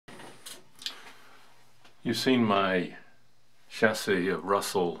You've seen my chassis of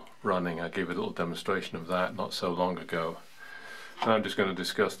Russell running. I gave a little demonstration of that not so long ago. Now I'm just going to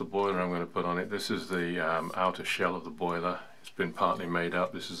discuss the boiler I'm going to put on it. This is the outer shell of the boiler. It's been partly made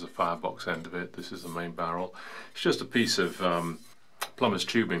up. This is the firebox end of it. This is the main barrel. It's just a piece of plumber's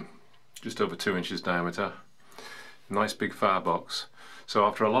tubing, just over 2 inches diameter. Nice big firebox. So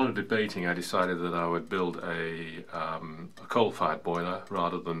after a lot of debating, I decided that I would build a coal-fired boiler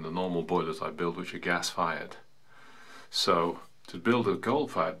rather than the normal boilers I build, which are gas-fired. So to build a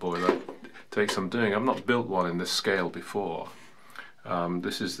coal-fired boiler takes some doing. I've not built one in this scale before.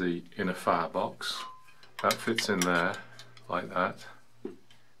 This is the inner firebox. That fits in there like that.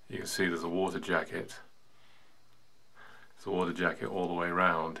 You can see there's a water jacket. There's a water jacket all the way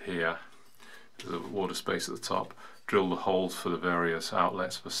around here. There's a water space at the top. Drill the holes for the various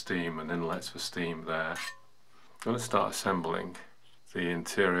outlets for steam and inlets for steam there. I'm going to start assembling the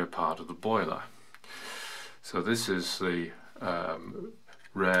interior part of the boiler. So this is the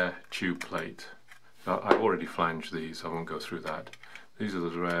rare tube plate. I've already flanged these, I won't go through that. These are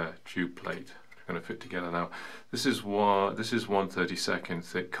the rare tube plate. They're going to fit together now. This is 1/32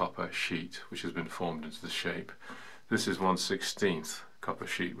 thick copper sheet which has been formed into the shape. This is 1/16 copper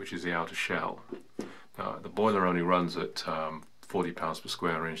sheet, which is the outer shell. The boiler only runs at 40 pounds per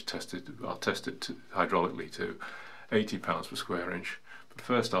square inch. I'll test it hydraulically to 80 pounds per square inch. But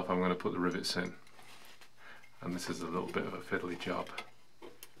first off, I'm going to put the rivets in, and this is a little bit of a fiddly job.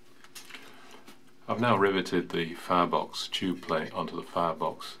 I've now riveted the firebox tube plate onto the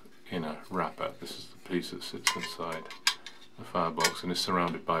firebox inner wrapper. This is the piece that sits inside the firebox and is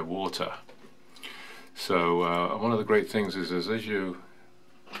surrounded by water. So one of the great things is as you've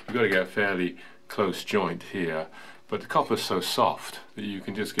got to get a fairly close joint here, but the copper's so soft that you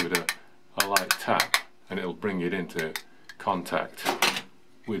can just give it a light tap and it'll bring it into contact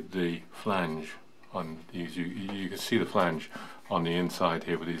with the flange. You can see the flange on the inside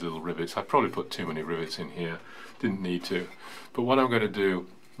here with these little rivets. I probably put too many rivets in here, didn't need to. But what I'm going to do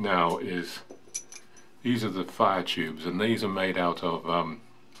now is, these are the fire tubes, and these are made out of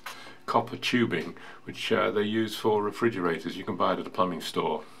copper tubing, which they use for refrigerators. You can buy it at a plumbing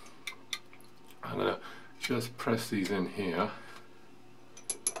store. I'm going to just press these in here.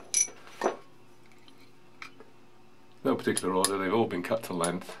 No particular order, they've all been cut to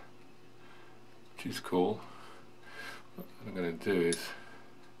length, which is cool. What I'm going to do is,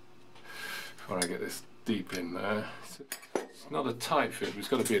 before I get this deep in there, it's not a tight fit, but it's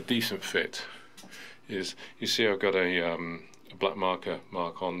got to be a decent fit. You see I've got a black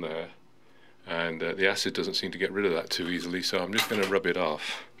mark on there, and the acid doesn't seem to get rid of that too easily, so I'm just going to rub it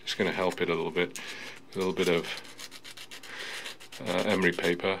off. Just going to help it a little bit with a little bit of emery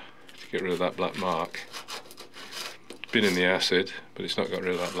paper to get rid of that black mark. It's been in the acid, but it's not got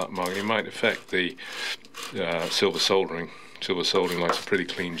rid of that black mark. It might affect the silver soldering. Silver soldering likes a pretty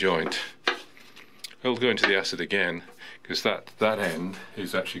clean joint. It'll go into the acid again, because that end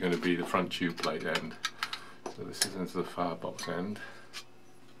is actually going to be the front tube plate end. So this is into the firebox end.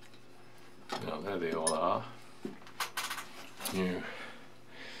 Now there they all are.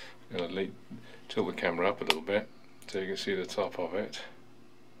 I'm going to tilt the camera up a little bit so you can see the top of it.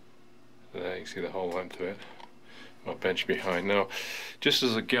 There you can see the whole length of it. My bench behind. Now, just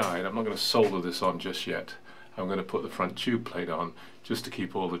as a guide, I'm not going to solder this on just yet. I'm going to put the front tube plate on just to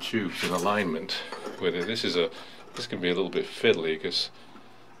keep all the tubes in alignment with it. This can be a little bit fiddly because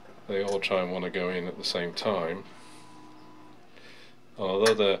they all try and want to go in at the same time.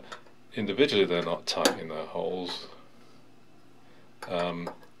 Although individually they're not tight in their holes.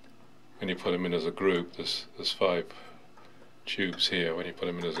 When you put them in as a group, there's 5 tubes here. When you put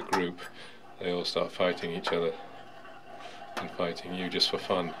them in as a group, they all start fighting each other and fighting you just for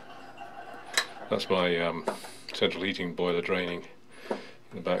fun. That's my central heating boiler draining in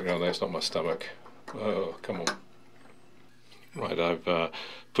the background there. It's not my stomach. Oh, come on. Right, I've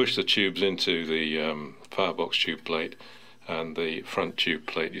pushed the tubes into the firebox tube plate and the front tube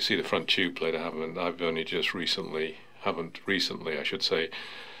plate. You see the front tube plate I've only just recently, I should say,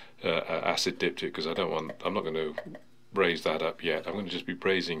 acid dipped it, because I'm not going to braise that up yet. I'm going to just be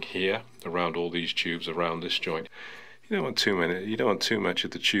brazing here around all these tubes around this joint. You don't want too much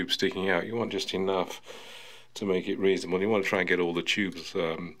of the tube sticking out. You want just enough to make it reasonable. You want to try and get all the tubes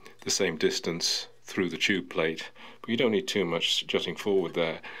the same distance through the tube plate, but you don't need too much jutting forward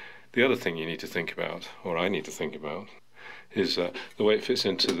there. The other thing you need to think about, or I need to think about, is the way it fits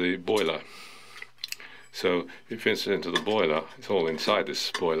into the boiler. So it fits into the boiler. It's all inside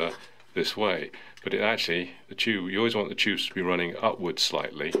this boiler this way, but you always want the tubes to be running upwards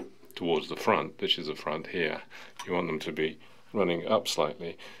slightly towards the front. This is the front here. You want them to be running up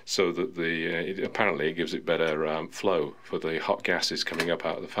slightly, so that apparently it gives it better flow for the hot gases coming up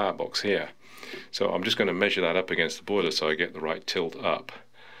out of the firebox here. So I'm just going to measure that up against the boiler so I get the right tilt up.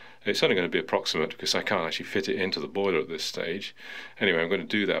 It's only going to be approximate because I can't actually fit it into the boiler at this stage. Anyway, I'm going to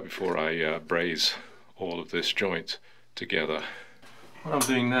do that before I braze all of this joint together. What I'm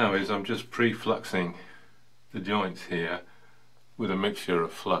doing now is I'm just pre-fluxing the joints here with a mixture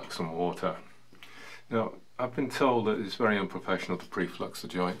of flux and water. Now, I've been told that it's very unprofessional to pre-flux the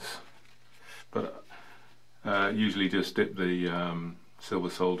joints, but usually just dip the silver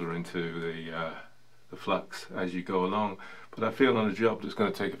solder into the flux as you go along. But I feel on a job that's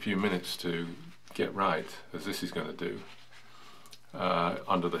going to take a few minutes to get right, as this is going to do,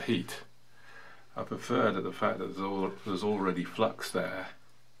 under the heat, I prefer that the fact that there's already flux there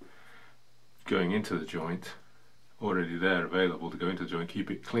going into the joint, already there available to go into the joint,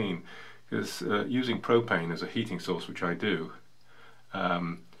 keep it clean. Because using propane as a heating source, which I do,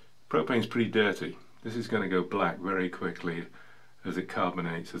 propane's pretty dirty. This is going to go black very quickly as it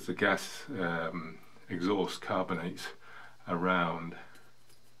carbonates, as the gas exhaust carbonates around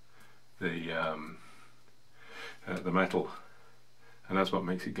the metal, and that's what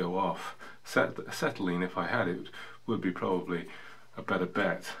makes it go off. Acetylene, if I had it, would be probably a better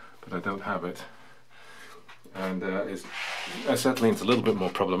bet, but I don't have it. And acetylene's a little bit more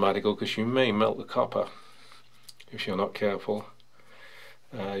problematical because you may melt the copper if you're not careful.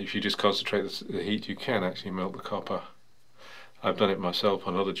 If you just concentrate the heat, you can actually melt the copper. I've done it myself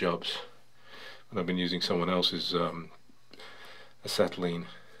on other jobs, and I've been using someone else's acetylene,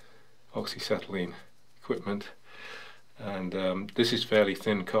 oxyacetylene equipment. And this is fairly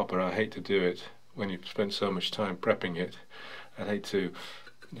thin copper. I hate to do it when you've spent so much time prepping it. I'd hate to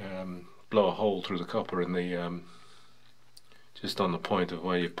blow a hole through the copper in the just on the point of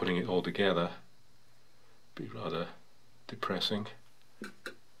where you're putting it all together. Be rather depressing.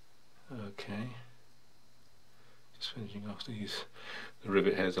 Okay, just finishing off the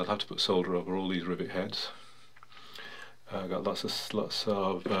rivet heads. I'll have to put solder over all these rivet heads. I've got lots of flux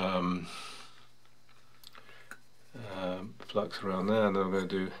around there, and then I'm going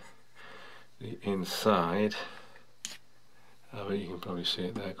to do the inside. But you can probably see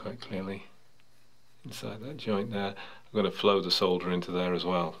it there quite clearly. Inside that joint there, I'm going to flow the solder into there as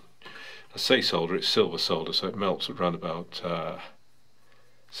well. I say solder, it's silver solder, so it melts at around about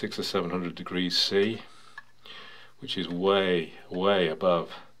 600 or 700 degrees C, which is way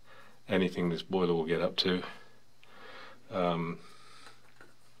above anything this boiler will get up to.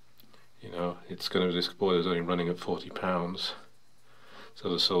 You know, this boiler's only running at 40 pounds, so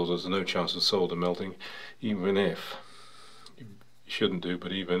there's no chance of solder melting, even if you shouldn't do,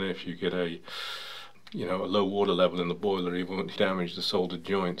 but even if you get a low water level in the boiler, you won't damage the soldered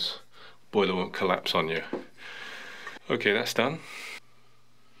joints. The boiler won't collapse on you. Okay, that's done.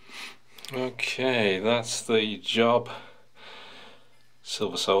 Okay, that's the job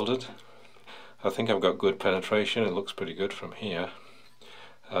silver soldered. I think I've got good penetration. It looks pretty good from here.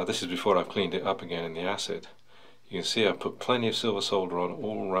 This is before I've cleaned it up again in the acid. You can see I've put plenty of silver solder on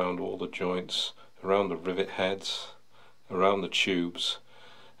all around all the joints, around the rivet heads, around the tubes,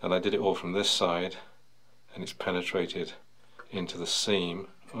 and I did it all from this side, and it's penetrated into the seam.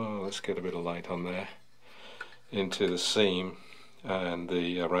 Oh, let's get a bit of light on there. Into the seam and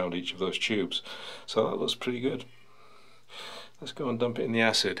around each of those tubes. So that looks pretty good. Let's go and dump it in the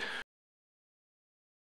acid.